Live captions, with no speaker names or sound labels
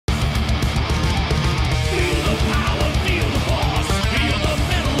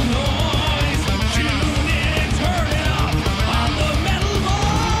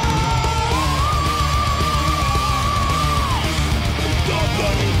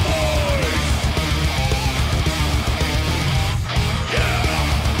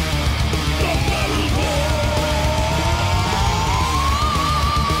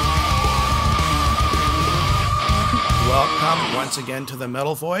again to the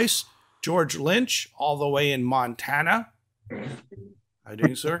metal voice, George Lynch, all the way in Montana. How you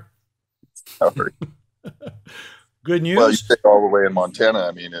doing, sir? Good news. Well, you say all the way in Montana.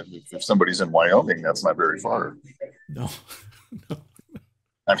 I mean, if somebody's in Wyoming, that's not very far. No.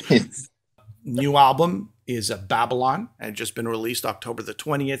 I mean, new album is Babylon, and it just been released October the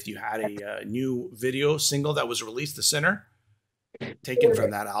 20th. You had a new video single that was released, The Sinner, taken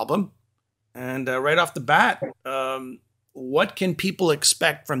from that album. And right off the bat, what can people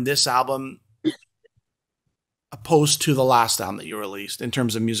expect from this album opposed to the last album that you released in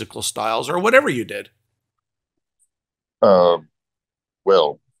terms of musical styles or whatever you did?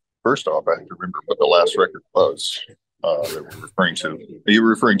 well, first off, I have to remember what the last record was that we're referring to. Are you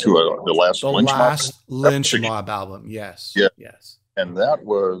referring to the last Lynch Mob? Lynch Mob album, yes. Yeah. Yes. And that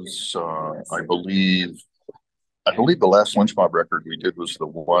was, I believe the last Lynch Mob record we did was the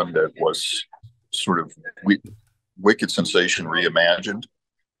one that was sort of Wicked Sensation reimagined,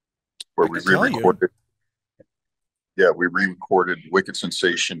 where we re-recorded. Yeah, we re-recorded Wicked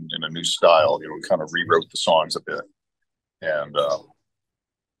Sensation in a new style. Kind of rewrote the songs a bit, and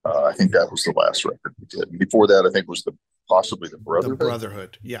I think that was the last record we did. And before that, I think was possibly the Brotherhood. The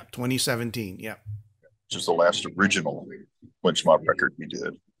Brotherhood, yeah, 2017, yeah, which is the last original Lynch Mob record we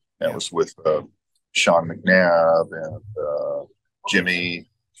did. That was with Sean McNabb and Jimmy,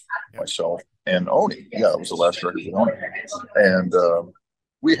 myself, and Oni. Yeah, it was the last record with Oni. And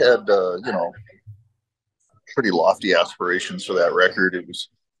we had, pretty lofty aspirations for that record. It was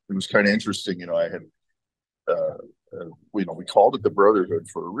kind of interesting. I had, we called it the Brotherhood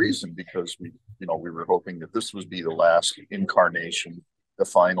for a reason, because we were hoping that this would be the last incarnation, the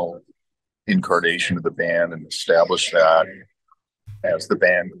final incarnation of the band, and establish that as the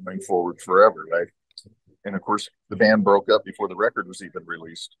band going forward forever, right? And of course, the band broke up before the record was even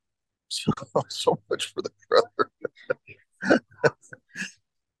released. So much for the Brotherhood.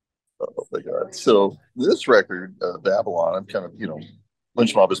 Oh my God. So this record, Babylon, I'm kind of,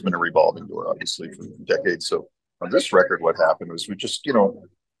 Lynch Mob has been a revolving door, obviously, for decades. So on this record, what happened was we just,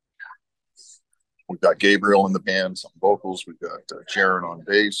 we've got Gabriel in the band, some vocals. We've got Jaron on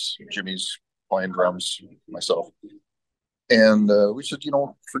bass, Jimmy's playing drums, myself. And we said,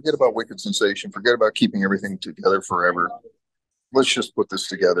 forget about Wicked Sensation, forget about keeping everything together forever. Let's just put this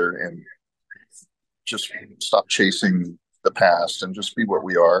together and just stop chasing the past and just be what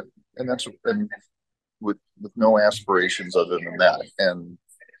we are. And with no aspirations other than that. And,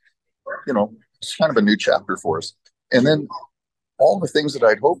 it's kind of a new chapter for us. And then all the things that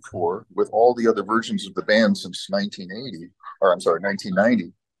I'd hoped for with all the other versions of the band since 1990,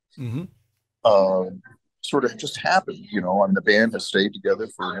 sort of just happened, and the band has stayed together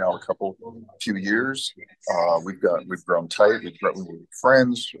for a few years. We've grown tight. We're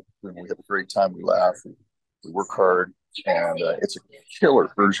friends. We have a great time. We laugh. We work hard, and it's a killer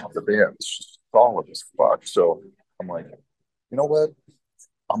version of the band. It's just solid as fuck. So I'm like, you know what?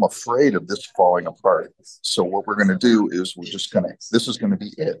 I'm afraid of this falling apart. So what we're going to do is this is going to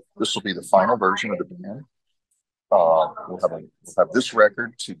be it. This will be the final version of the band. We'll have this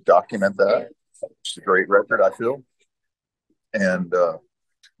record to document that. It's a great record, I feel. And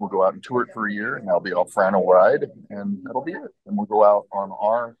we'll go out and tour it for a year, and that'll be our final ride, and that'll be it. And we'll go out on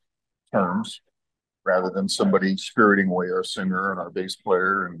our terms rather than somebody spiriting away our singer and our bass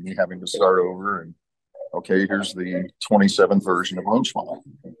player and me having to start over. And okay, here's the 27th version of Lynch Mob.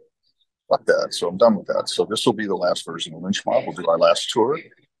 Fuck that. So I'm done with that. So this will be the last version of Lynch Mob. We'll do our last tour,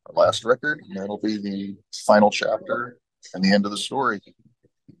 our last record, and that'll be the final chapter and the end of the story.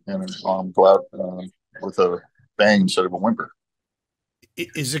 And go out with a bang instead of a whimper.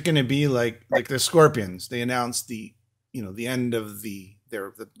 Is it going to be like the Scorpions? They announced the end of the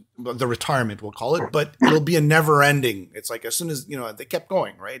retirement, we'll call it, but it'll be a never ending. It's like as soon as they kept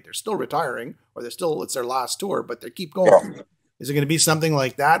going, right? They're still retiring, or it's their last tour, but they keep going. Yeah. Is it going to be something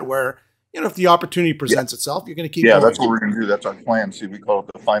like that where if the opportunity presents itself, you're going to keep going? That's what we're going to do. That's our plan. See, we call it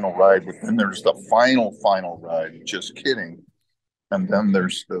the final ride, but then there's the final ride. Just kidding. And then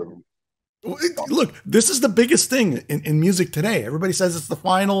there's look, this is the biggest thing in music today. Everybody says it's the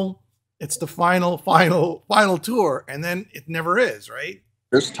final tour, and then it never is, right?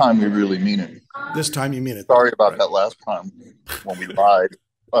 This time we really mean it. This time you mean it. Sorry about that last time when we lied.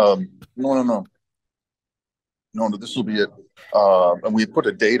 No, this will be it. And we put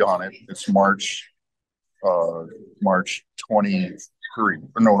a date on it. It's March 23.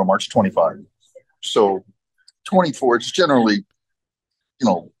 No, March 25. So 24, it's generally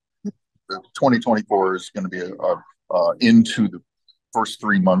 2024 is going to be into the first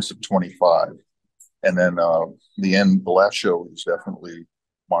 3 months of 25, and then the last show is definitely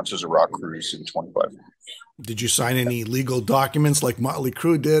Monsters of Rock cruise in 25. Did you sign any legal documents like Motley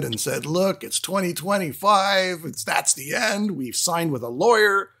Crue did and said, look, it's 2025. That's the end. We've signed with a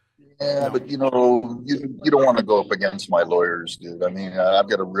lawyer. Yeah, No. but you don't want to go up against my lawyers, dude. I mean, I've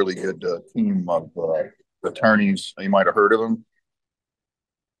got a really good team of attorneys. You might have heard of them.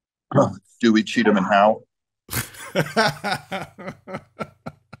 Dewey, Cheatham, and Howe.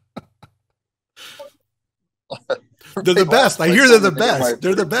 They're the best. I hear they're the best.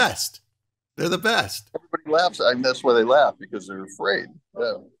 They're the best. They're the best. Everybody laughs. I mean, that's why they laugh, because they're afraid.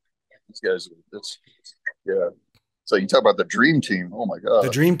 Yeah. These guys, yeah. So you talk about the dream team. Oh my God. The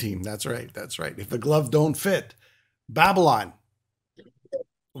dream team. That's right. That's right. If the glove don't fit. Babylon.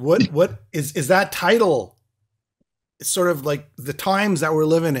 What is that title? It's sort of like the times that we're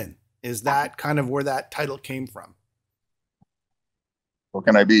living in. Is that kind of where that title came from? Well,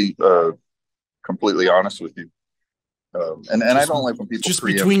 can I be completely honest with you? And I don't like when people just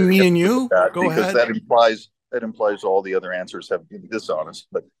between me and you. Go because ahead. that implies all the other answers have been dishonest.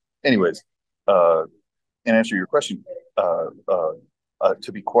 But anyways, and answer your question,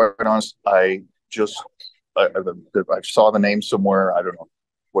 to be quite honest, I saw the name somewhere. I don't know,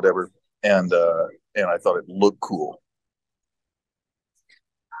 whatever, and I thought it looked cool,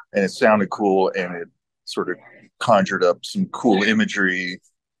 and it sounded cool, and it sort of conjured up some cool imagery,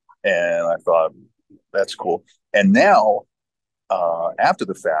 and I thought that's cool. And now, after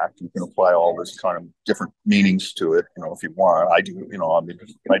the fact, you can apply all this kind of different meanings to it. You know, if you want, I do. You know, I mean,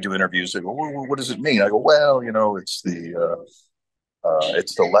 when I do interviews, they go, well, "What does it mean?" I go, "Well, you know, it's the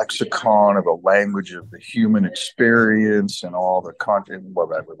lexicon of the language of the human experience and all the content." Blah,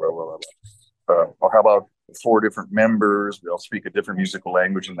 blah, blah, blah, blah, blah. Or how about 4 different members? We all speak a different musical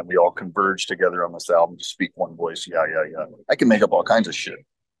language, and then we all converge together on this album to speak one voice. Yeah, yeah, yeah. I can make up all kinds of shit,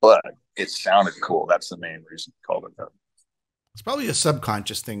 but it sounded cool. That's the main reason I called it that. It's probably a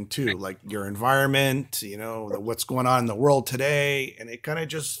subconscious thing too, like your environment, what's going on in the world today, and it kind of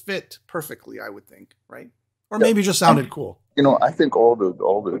just fit perfectly, I would think, right? Or maybe just sounded cool. You know, I think all the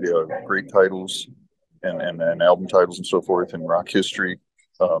great titles and album titles and so forth in rock history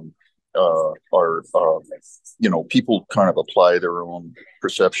are people kind of apply their own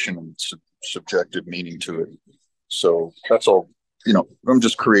perception and subjective meaning to it. So that's all. You know, I'm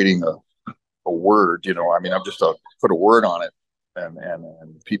just creating a word. You know, I mean, I'm just put a word on it, and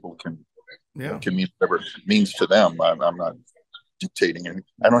people can mean whatever it means to them. I'm not dictating anything.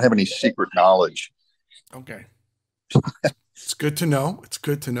 I don't have any secret knowledge. Okay, it's good to know. It's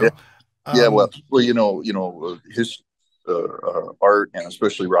good to know. Yeah, well, his art, and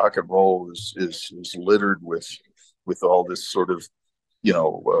especially rock and roll, is littered with all this sort of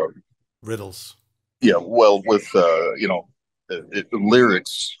riddles. Yeah, well, with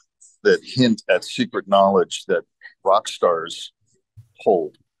lyrics that hint at secret knowledge that rock stars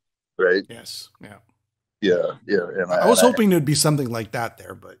hold, right? Yes. Yeah. Yeah. And I was hoping there'd be something like that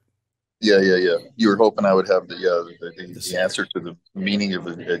there, but yeah. You were hoping I would have the answer to the meaning of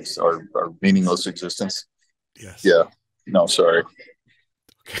our meaningless existence. Yes. Yeah. No, sorry.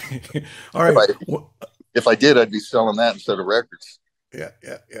 Okay. All right. If I did, I'd be selling that instead of records. Yeah.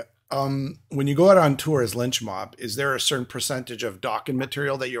 When you go out on tour as Lynch Mob, is there a certain percentage of Dokken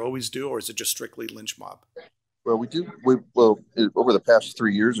material that you always do, or is it just strictly Lynch Mob? Well, we do. Over the past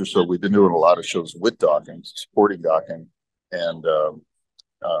 3 years or so, we've been doing a lot of shows with Dokken, supporting Dokken, and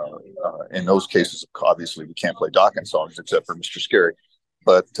in those cases, obviously, we can't play Dokken songs except for Mr. Scary.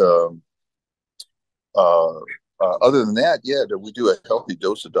 But other than that, yeah, we do a healthy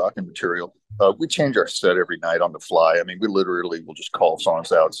dose of Dokken material. We change our set every night on the fly. I mean, we literally will just call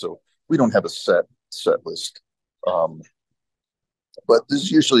songs out, so we don't have a set list. But this is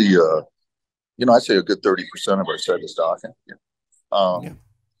usually, I'd say a good 30% of our set is Dokken.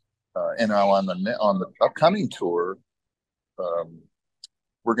 And now on the upcoming tour,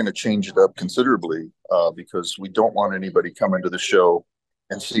 we're going to change it up considerably because we don't want anybody coming to the show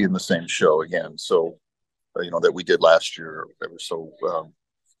and seeing the same show again. So, that we did last year or whatever. So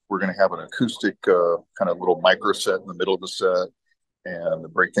we're going to have an acoustic kind of little micro set in the middle of the set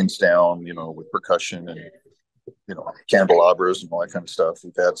and break things down, with percussion and, candelabras and all that kind of stuff.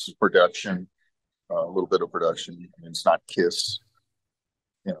 We've had some production, a little bit of production. I mean, it's not Kiss,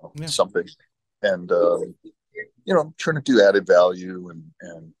 something. And, trying to do added value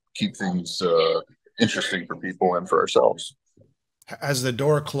and keep things interesting for people and for ourselves. Has the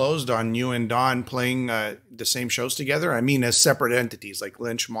door closed on you and Don playing the same shows together? I mean, as separate entities like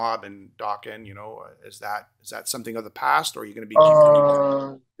Lynch Mob and Dokken, is that something of the past, or are you going to be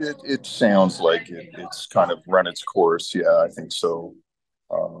keeping it sounds like it's kind of run its course. Yeah, I think so.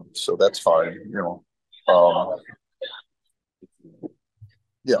 So that's fine.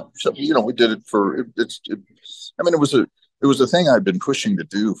 Yeah. So, we did it for I mean, it was a thing I've been pushing to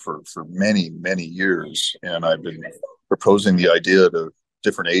do for many, many years. And I've been proposing the idea to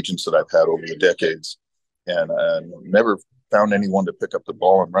different agents that I've had over the decades, and never found anyone to pick up the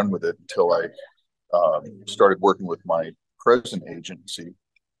ball and run with it until I started working with my present agency,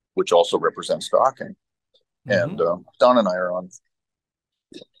 which also represents Dokken. And Mm-hmm. Don and I are on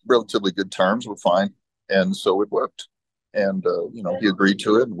relatively good terms. We're fine. And so it worked. And, he agreed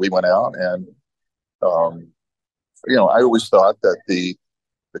to it, and we went out. And, um, I always thought that the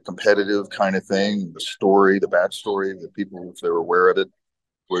competitive kind of thing, the story, the backstory, the people, if they were aware of it,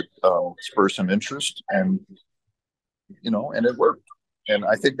 would spur some interest. And it worked. And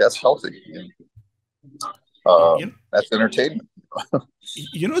I think that's healthy. And, You, that's entertainment.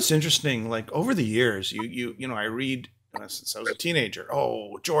 you know, it's interesting. Like over the years, I read since I was a teenager.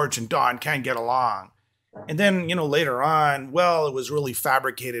 Oh, George and Don can't get along. And then, later on, well, it was really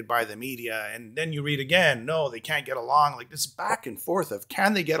fabricated by the media. And then you read again, no, they can't get along. Like this back and forth of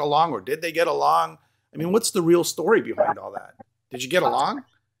can they get along or did they get along? I mean, what's the real story behind all that? Did you get along?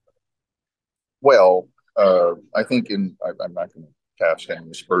 Well, I think I'm not going to cast any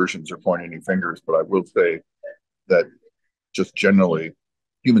aspersions or point any fingers, but I will say that just generally,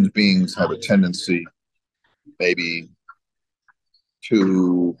 human beings have a tendency maybe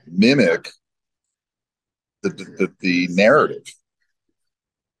to mimic the narrative,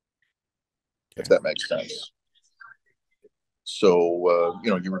 if Okay. that makes sense. So,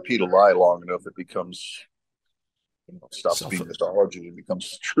 you repeat a lie long enough, it becomes, stops Self being mythology and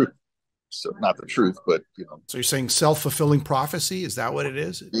becomes truth. So, not the truth, but, So you're saying self-fulfilling prophecy? Is that what it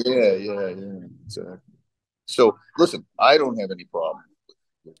is? yeah, yeah, yeah. Exactly. So, listen, I don't have any problem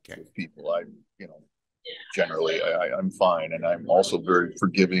Okay. with people. Generally, I'm fine. And I'm also very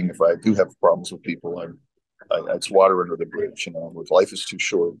forgiving. If I do have problems with people, it's water under the bridge. Life is too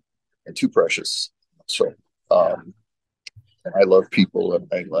short and too precious. So, um, and I love people, and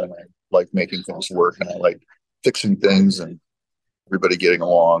I like making things work, and I like fixing things and everybody getting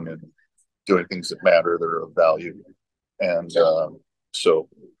along and doing things that matter, that are of value. And so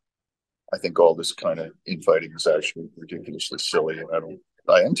I think all this kind of infighting is actually ridiculously silly, and I don't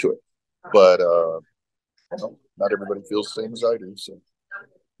buy into it. But not everybody feels the same as I do, so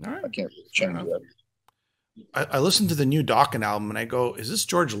All right. I can't Fair change enough. that. I listened to the new Dokken album and I go, is this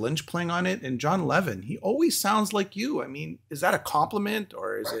George Lynch playing on it? And John Levin, he always sounds like you. I mean, is that a compliment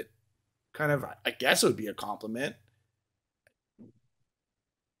or is it kind of, I guess it would be a compliment.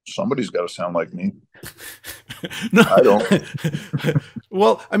 Somebody's got to sound like me. No. I don't.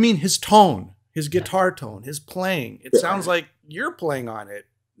 Well, I mean, his tone, his guitar tone, his playing, it Yeah, sounds like you're playing on it.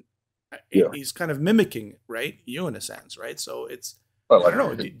 yeah. He's kind of mimicking, right? You in a sense, right? So it's, Well, I I don't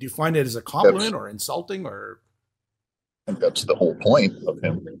know. think Do you find it as a that's compliment or insulting or? I think that's the whole point of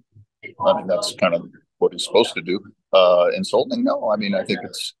him. I mean, that's kind of what he's supposed to do. Insulting? No. I mean, I think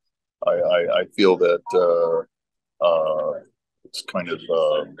I feel that it's kind of,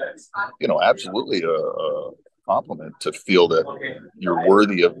 absolutely a compliment to feel that you're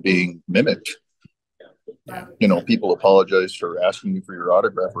worthy of being mimicked. Yeah. Yeah. People apologize for asking you for your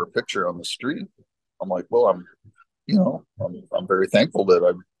autograph or a picture on the street. I'm like, well, I'm very thankful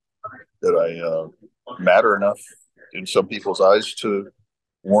that I matter enough in some people's eyes to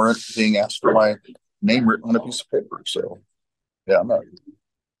warrant being asked for my name written on a piece of paper. So yeah, I'm not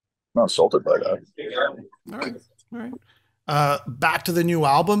insulted by that. All right. All right. Back to the new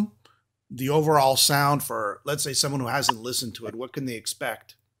album, the overall sound for, let's say, someone who hasn't listened to it, what can they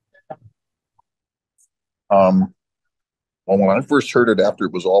expect? Um, well, when I first heard it after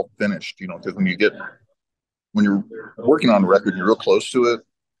it was all finished, because when you're working on a record, you're real close to it.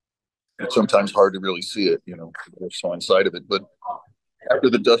 It's sometimes hard to really see it, you're so inside of it. But after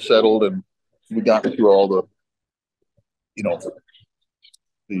the dust settled and we got through all you know,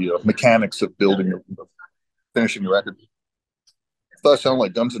 the mechanics of finishing the record, I thought it sounded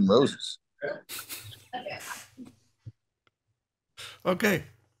like Guns N' Roses. Okay.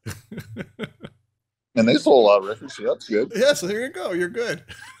 And they sold a lot of records, so that's good. Yeah, so there you go. You're good.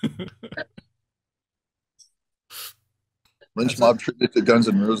 Lynch That's it. Mob tribute to Guns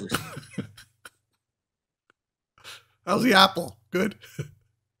N' Roses. How's the apple? Good.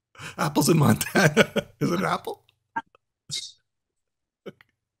 Apple's in Montana. Is it an apple?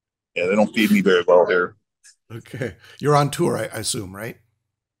 Yeah, they don't feed me very well here. Okay. You're on tour, I assume, right?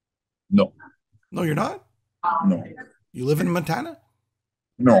 No, No, you're not? no, You live in Montana?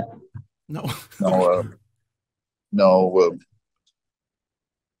 no, No. no, no,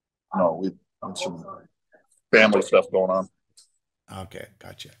 no. We have some family stuff going on. Okay.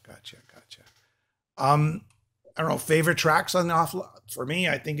 Gotcha. Gotcha. Gotcha. Um, I don't know, favorite tracks on the off. For me,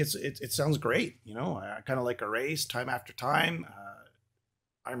 I think it sounds great. You know, I kind of like Erase, Time After Time.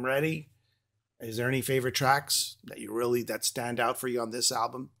 I'm Ready. Is there any favorite tracks that you really that stand out for you on this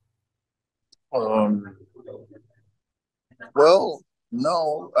album? Um, well,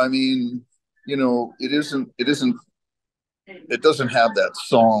 no, I mean, it doesn't have that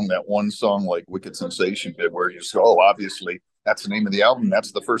song, that one song like Wicked Sensation did, where you just go, oh, obviously that's the name of the album,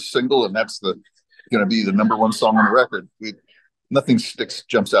 that's the first single, and that's the going to be the number one song on the record. Nothing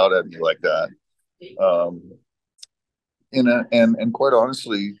jumps out at me like that. Um, and quite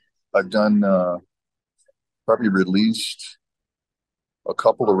honestly, I've done probably released a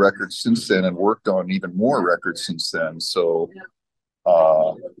couple of records since then and worked on even more records since then. So,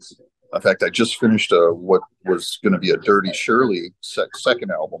 uh, in fact, I just finished what was going to be a Dirty Shirley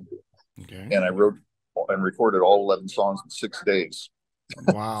second album, Okay. and I wrote and recorded all 11 songs in 6 days.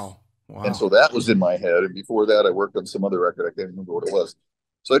 Wow. And Wow. so that was in my head. And before that, I worked on some other record. I can't remember what it was.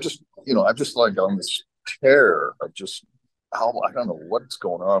 So I'm just like on this tear of just how I don't know what's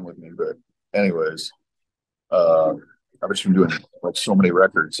going on with me. But anyways, uh, I've just been doing like so many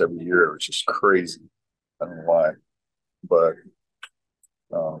records every year. It's just crazy. I don't know why. But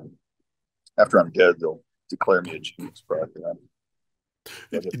um, after I'm dead, they'll declare me a genius. Probably.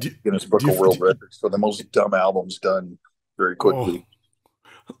 Like a Do, Guinness Book do of World you, Records for the most dumb albums done very oh, quickly.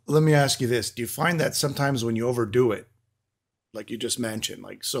 let me ask you this. Do you find that sometimes when you overdo it, like you just mentioned,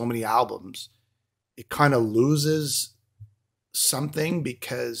 like so many albums, it kind of loses something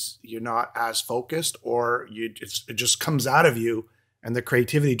because you're not as focused or it just comes out of you and the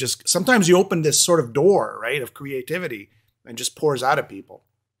creativity just sometimes you open this sort of door, right, of creativity and just pours out of people.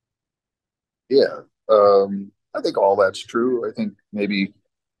 Yeah. I think all that's true. I think maybe,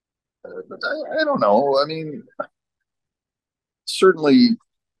 but I don't know. I mean, certainly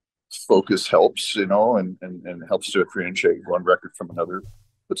focus helps, and helps to differentiate one record from another.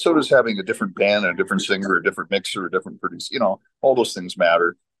 But so does having a different band and a different singer, a different mixer, a different producer. All those things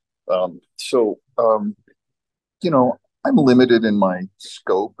matter. So, I'm limited in my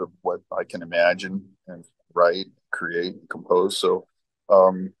scope of what I can imagine and write, create, and compose. So,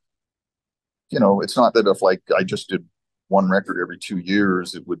 um, it's not that if like I just did one record every 2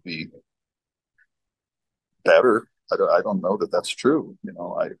 years, it would be better. I don't know that that's true.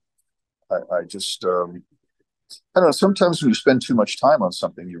 I just I don't know. Sometimes when you spend too much time on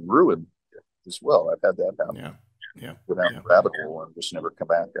something, you ruin it as well. I've had that happen. Yeah. Yeah. Go down Yeah. the rabbit hole and just never come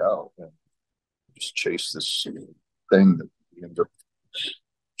back out, and just chase this thing that you end up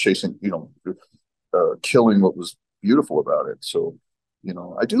chasing. Killing what was beautiful about it. So,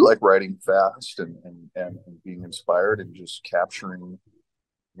 I do like writing fast and being inspired and just capturing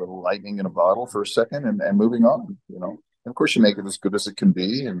little lightning in a bottle for a second and moving on. And of course, you make it as good as it can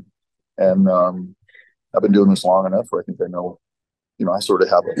be, and I've been doing this long enough where I think I know. I sort of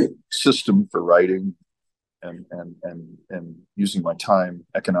have a system for writing and using my time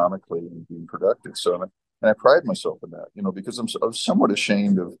economically and being productive. So, and I pride myself in that, because I'm somewhat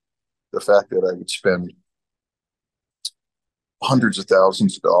ashamed of the fact that I would spend hundreds of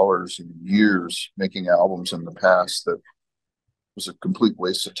thousands of dollars in years making albums in the past that was a complete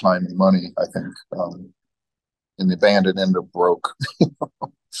waste of time and money, I think. And the band had ended up broke.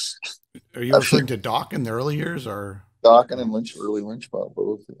 Are you I think referring to Doc in the early years or Dokken no? and Lynch, early Lynch,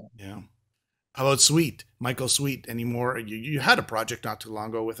 both. Yeah. Yeah. How about Sweet, Michael Sweet anymore? You had a project not too long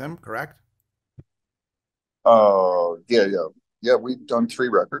ago with him, correct? Yeah, yeah, yeah. We've done 3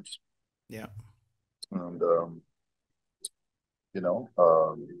 records, Yeah. and you know,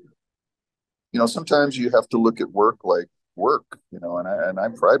 um, sometimes you have to look at work like work, and I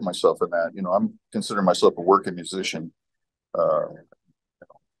pride myself in that. I'm considering myself a working musician,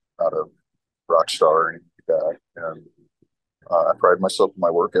 not a rock star or anything like that. And I pride myself in my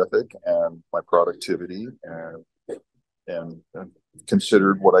work ethic and my productivity, and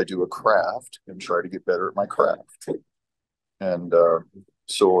considered what I do a craft and try to get better at my craft. And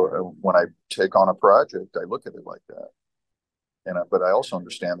so when I take on a project, I look at it like that. But I also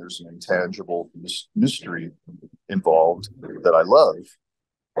understand there's an intangible mystery involved that I love,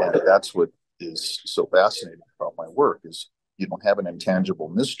 and that's what is so fascinating about my work is you don't have an intangible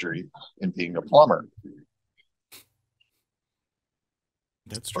mystery in being a plumber.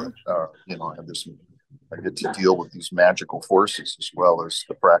 That's But true. I have this. I get to deal with these magical forces as well as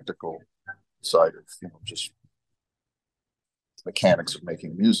the practical side of just mechanics of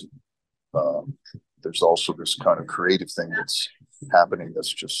making music. Um, there's also this kind of creative thing that's happening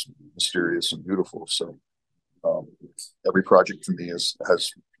that's just mysterious and beautiful. So um, every project for me has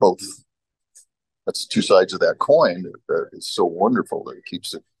both. That's two sides of that coin that is so wonderful that it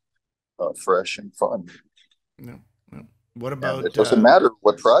keeps it fresh and fun. No, no. What And it about doesn't matter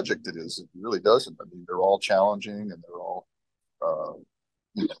what project it is. It really doesn't. I mean, they're all challenging, and they're all, uh,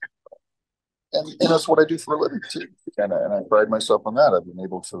 you know, and that's what I do for a living too. And I pride myself on that. I've been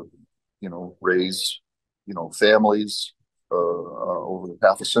able to, raise, families over the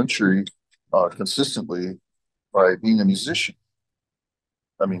half a century consistently by being a musician.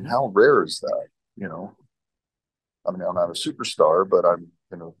 I mean, Mhm. how rare is that? You know, I mean, I'm not a superstar, but I'm,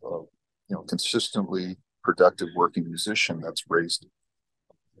 consistently productive working musician that's raised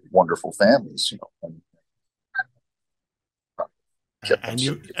wonderful families, and kept them And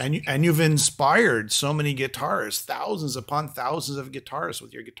safe. you've inspired so many guitarists, thousands upon thousands of guitarists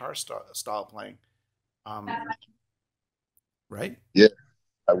with your guitar style playing. Um, right? Yeah,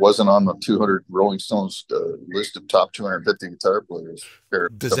 I wasn't on the 200 Rolling Stones list of top 250 guitar players. Does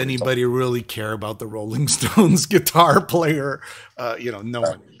Somebody told anybody really care about the Rolling Stones guitar player? No me.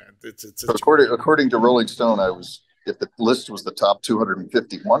 one. It's So such a great. according to Rolling Stone, if the list was the top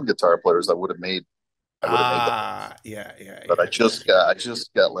 251 guitar players, I would have made the, Yeah, yeah, but yeah. I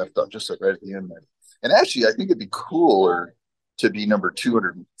just got left out just like right at the end there. And actually, I think it'd be cooler to be number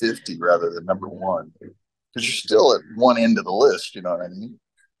 250 rather than number one, because you're still at one end of the list. You know what I mean?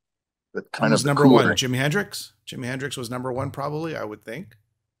 But Who kind was of the number one? cooler, Jimi Hendrix. Jimi Hendrix was number one, probably. I would think.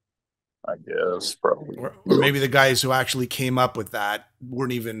 I guess, probably. Or maybe the guys who actually came up with that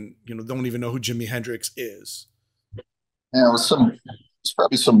weren't even, don't even know who Jimi Hendrix is. Yeah, it's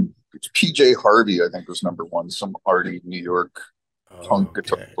probably it's PJ Harvey, I think, was number one. Some arty New York punk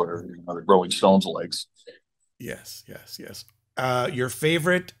guitar Okay. player, the Rolling Stones likes. Yes, yes, yes. Your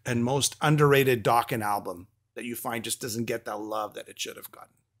favorite and most underrated Dokken album that you find just doesn't get that love that it should have gotten.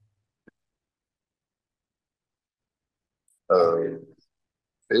 Uh,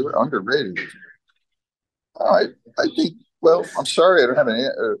 Favorite underrated. I I think. Well, I'm sorry, I don't have any.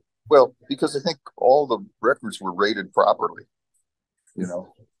 Well, because I think all the records were rated properly, you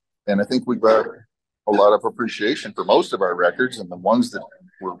know, and I think we got a lot of appreciation for most of our records, and the ones that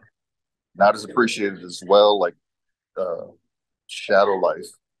were not as appreciated as well, like uh, Shadow Life,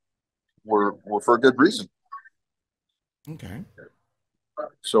 were for a good reason. Okay.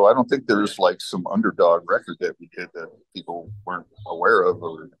 So I don't think there's like some underdog record that we did that people weren't aware of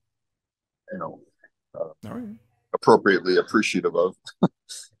or you know All right. appropriately appreciative of.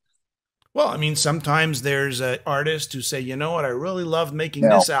 Well, I mean, sometimes there's artists who say, you know what, I really loved making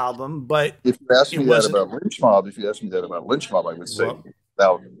Now, this album, but if you ask it me that wasn't. about Lynch Mob, if you ask me that about Lynch Mob, I would say Well,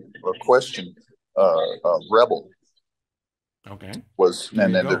 without a question, Rebel okay. was, There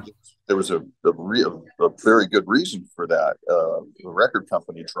and you then go. there was a very good reason for that. The record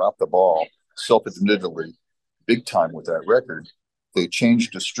company dropped the ball self-admittedly, big time with that record. They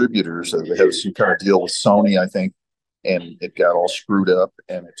changed distributors. They had some kind of deal with Sony, I think, and it got all screwed up,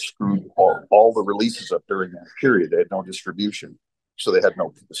 and it screwed all the releases up during that period. They had no distribution, so they had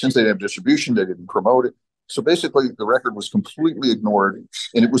no. Since they didn't have distribution, they didn't promote it. So basically, the record was completely ignored,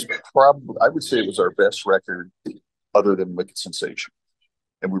 and it was probably, I would say, it was our best record other than Wicked Sensation.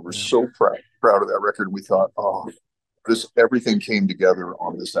 And we were Yeah. so proud of that record. We thought, oh, this everything came together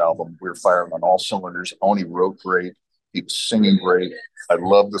on this album. We were firing on all cylinders. Oni wrote great. He was singing great. I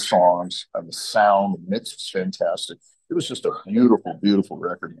loved the songs and the sound. The mix was fantastic. It was just a beautiful, beautiful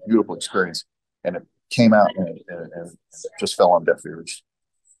record, beautiful experience. And it came out and it just fell on deaf ears.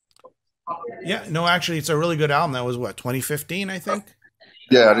 Yeah. No, actually, it's a really good album. That was what, 2015, I think?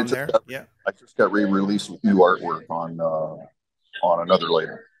 Yeah, Around there. Yeah. I just got re-released with new artwork on another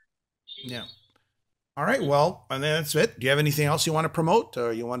label. Yeah. All right. Well, and then that's it. Do you have anything else you want to promote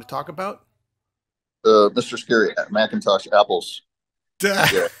or you want to talk about? Mr. Scary Macintosh apples.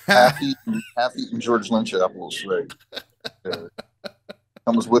 Yeah, half eaten George Lynch apples. Right, uh,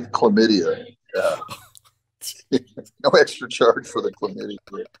 comes with chlamydia. Yeah, no extra charge for the chlamydia.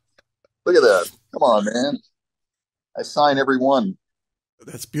 Look at that! Come on, man. I sign every one.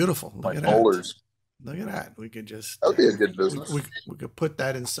 That's beautiful. Look My at that. molars. Look at that. We could just That would be a good business. we could put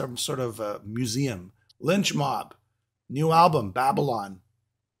that in some sort of museum. Lynch Mob, new album Babylon.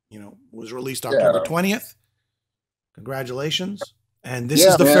 Was released October Yeah, 20th. Congratulations. And this is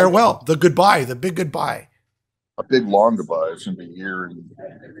yeah, the man. farewell, the goodbye, the big goodbye. A big long goodbye. It's gonna be a year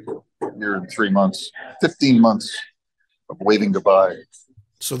and 3 months, 15 months of waving goodbye.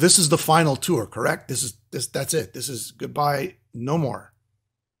 So this is the final tour, correct? That's it. This is goodbye, no more.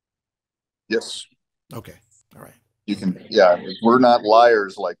 Yes, Okay. All right. you can. Yeah, we're not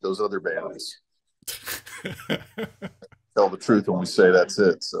liars like those other bands. Tell the truth when we say that's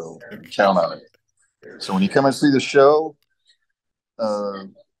it. So count on it. So when you come and see the show, uh,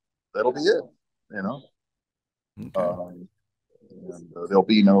 that'll be it. You know, Okay. um, and, there'll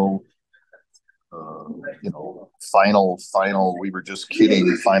be no final. We were just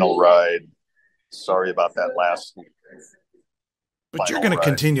kidding. Final ride. Sorry about that last. But you're going to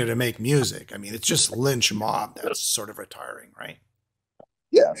continue to make music. I mean, it's just Lynch Mob that's sort of retiring, right?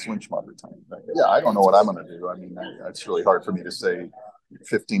 Yeah, it's Lynch Mob retiring. Yeah, I don't know what I'm going to do. I mean, it's really hard for me to say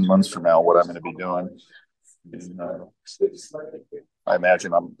 15 months from now what I'm going to be doing. And, I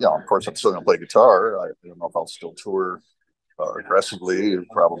imagine of course, I'm still going to play guitar. I don't know if I'll still tour aggressively,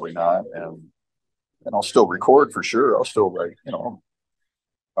 probably not. And I'll still record for sure. I'll still write,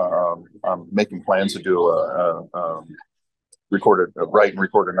 I'm making plans to do write and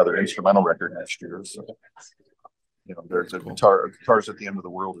record another instrumental record next year. So, there's a Guitars at the End of the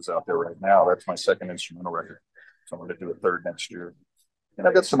World is out there right now. That's my second instrumental record. So I'm going to do a third next year. And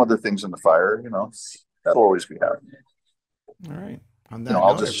I've got some other things in the fire, that'll always be happening. All right. On that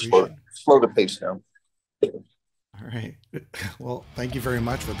I'll just slow the pace down. All right. Well, thank you very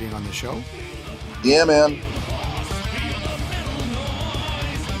much for being on the show. Yeah, man.